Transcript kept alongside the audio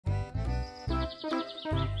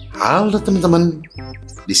Halo teman-teman,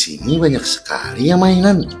 di sini banyak sekali yang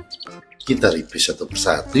mainan. Kita review satu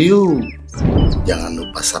persatu yuk. Jangan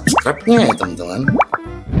lupa subscribe-nya ya teman-teman.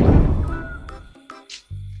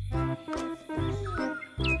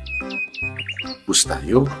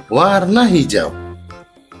 Bustayo warna hijau.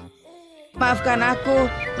 Maafkan aku,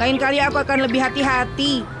 lain kali aku akan lebih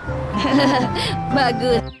hati-hati.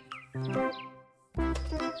 Bagus.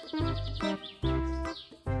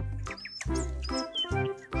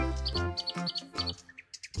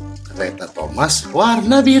 Kereta Thomas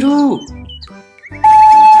warna biru.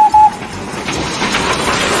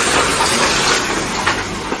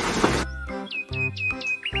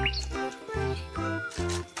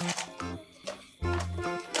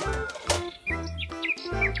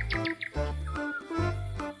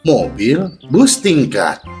 Mobil bus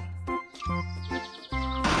tingkat.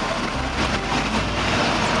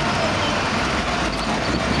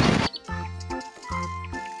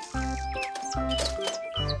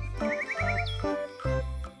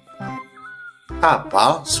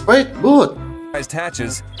 Kapal speedboat.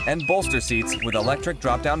 Hatches and bolster seats with electric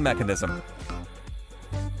drop-down mechanism.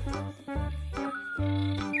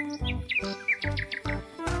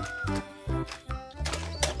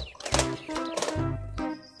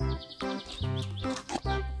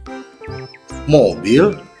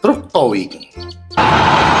 Mobil truk towing.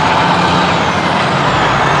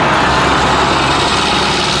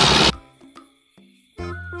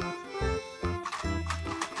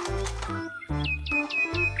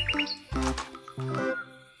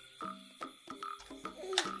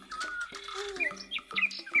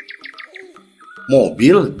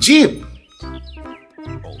 Mobil jeep.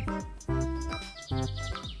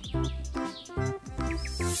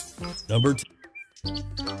 Number 2.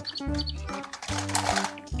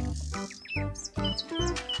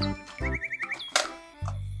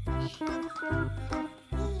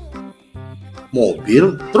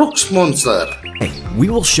 Mobil truk monster.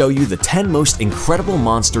 We will show you the 10 most incredible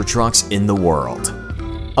monster trucks in the world.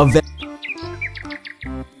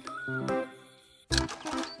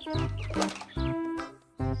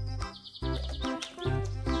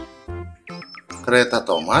 Kereta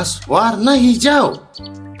Thomas warna hijau.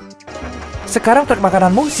 Sekarang truk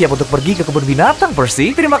makananmu siap untuk pergi ke kebun binatang,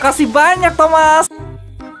 Percy. Terima kasih banyak, Thomas.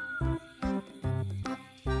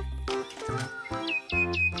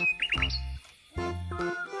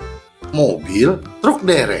 Mobil truk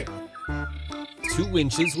derek. 2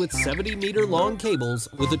 winches with 70-meter long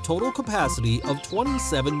cables with a total capacity of 27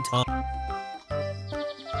 tons.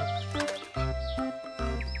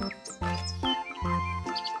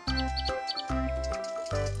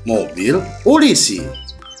 Mobil polisi.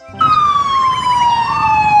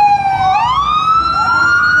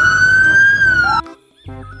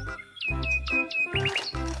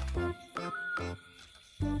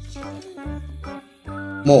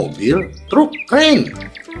 Mobil truk crane.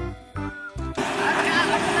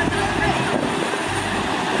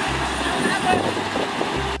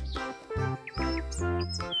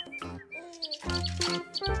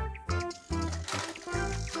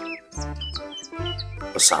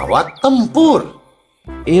 Pesawat tempur.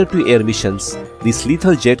 Air-to-air missions. This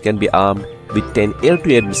lethal jet can be armed with 10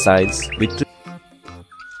 air-to-air missiles with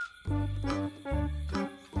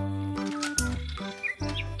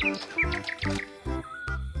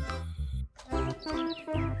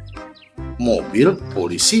Mobil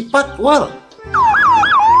polisi patwal.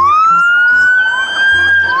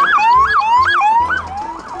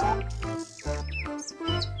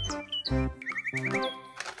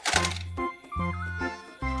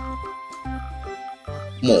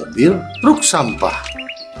 Mobil truk sampah.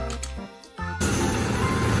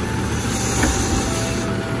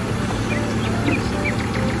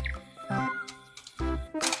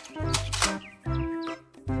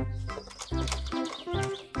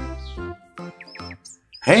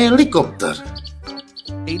 Helikopter.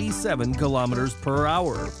 87 kilometers per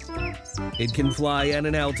hour. It can fly at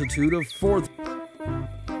an altitude of 4.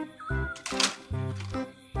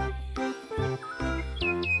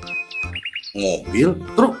 Mobil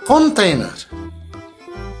truk kontainer.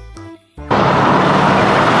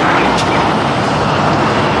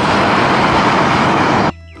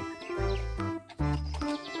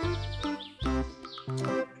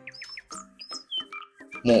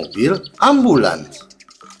 Mobil ambulans.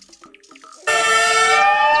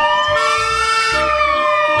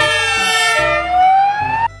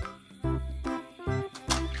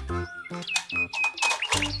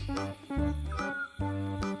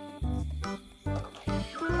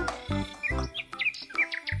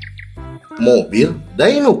 Mobil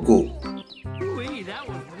Dainuku.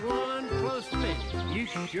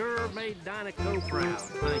 sure made Dinah go proud.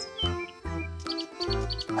 Thank you.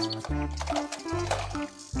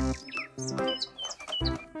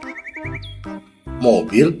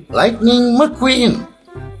 Mobil Lightning McQueen.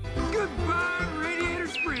 Goodbye, Radiator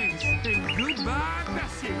Springs, and goodbye,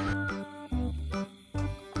 Pasir.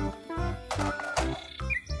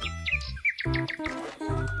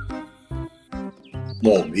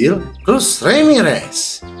 Mobil Cruz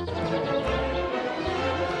Ramirez.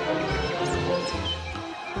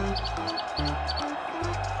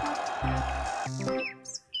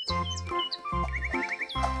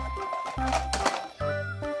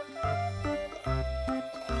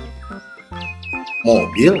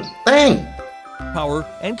 Mobil tank. Power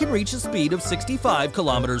and can reach a speed of 65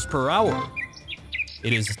 kilometers per hour.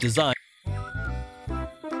 It is designed.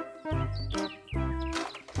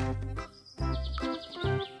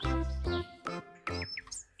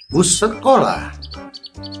 Bus sekolah.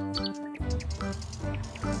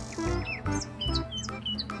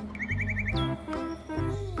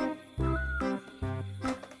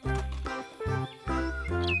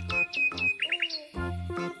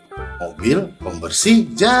 Mobil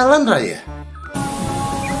pembersih jalan raya.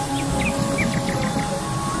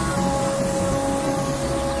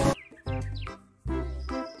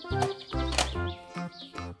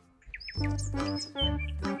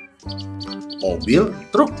 Mobil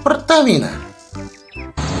truk Pertamina.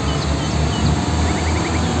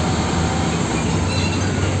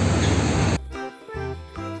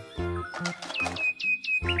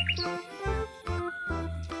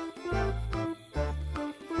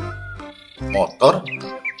 Motor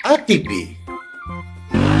ATV.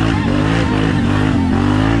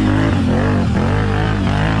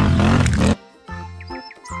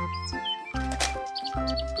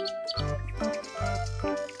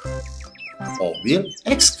 Mobil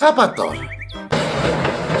ekskavator.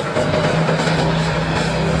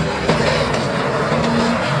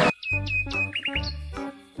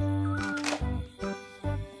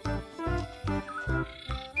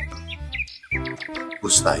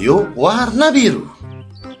 Bus tayo warna biru.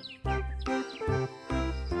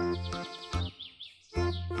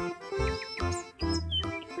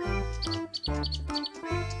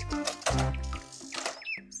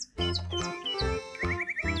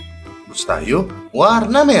 Bus tayo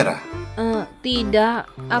warna merah. Tidak,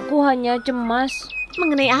 aku hanya cemas.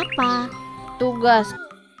 Mengenai apa? Tugas.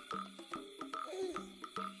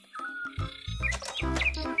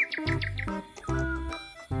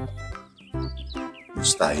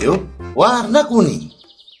 Bus tayo warna kuning.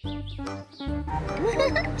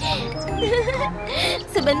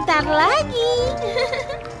 Sebentar lagi.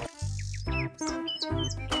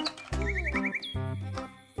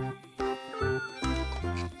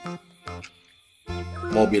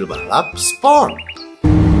 Mobil balap sport.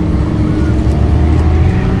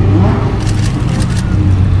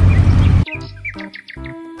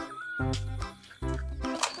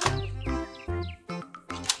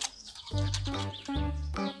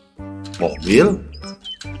 Mobil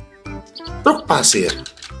Truk Pasir.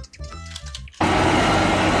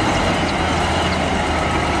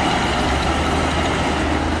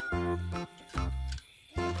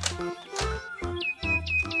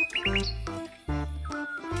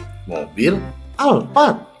 Mobil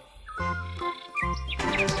Alphard.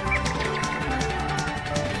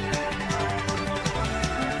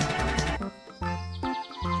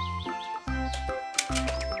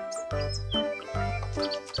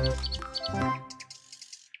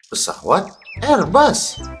 Pesawat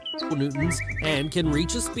Airbus. Newtons and can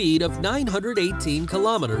reach a speed of 918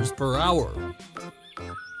 kilometers per hour.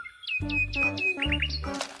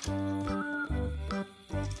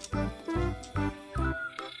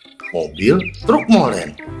 Mobil Truk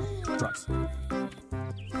Molen. Trucks.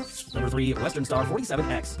 Number 3, Western Star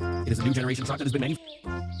 47X. It is a new generation truck that has been manufactured.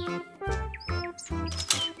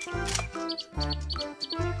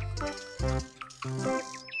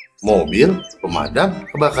 Mobil pemadam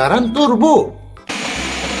kebakaran turbo.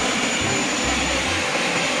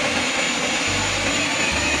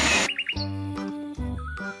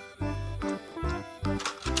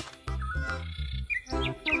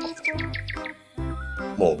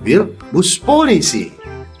 Mobil bus polisi.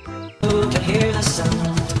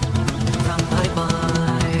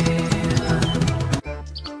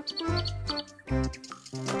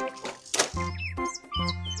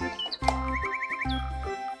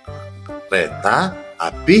 Kereta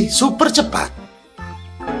api super cepat.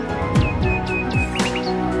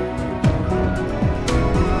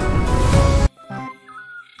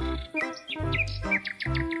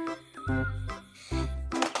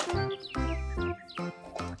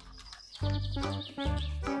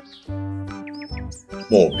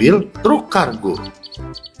 mobil truk kargo.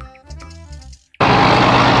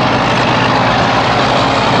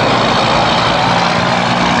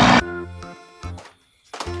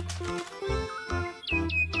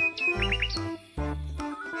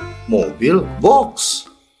 Mobil box.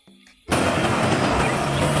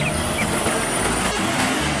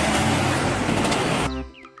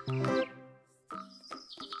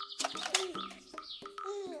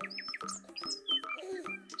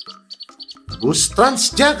 Bus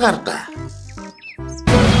Transjakarta.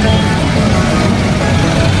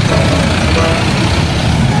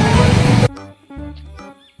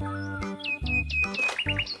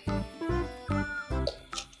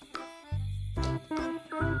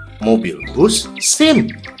 Mobil bus SIM.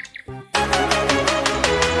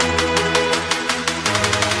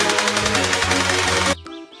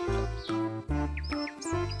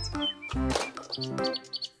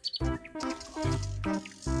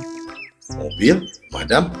 Mobil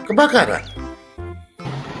pemadam kebakaran.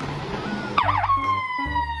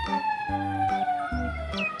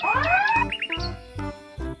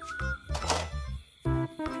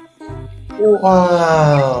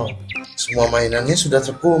 Wow, semua mainannya sudah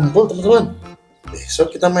terkumpul teman-teman.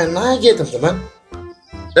 Besok kita main lagi teman-teman.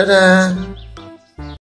 Dadah.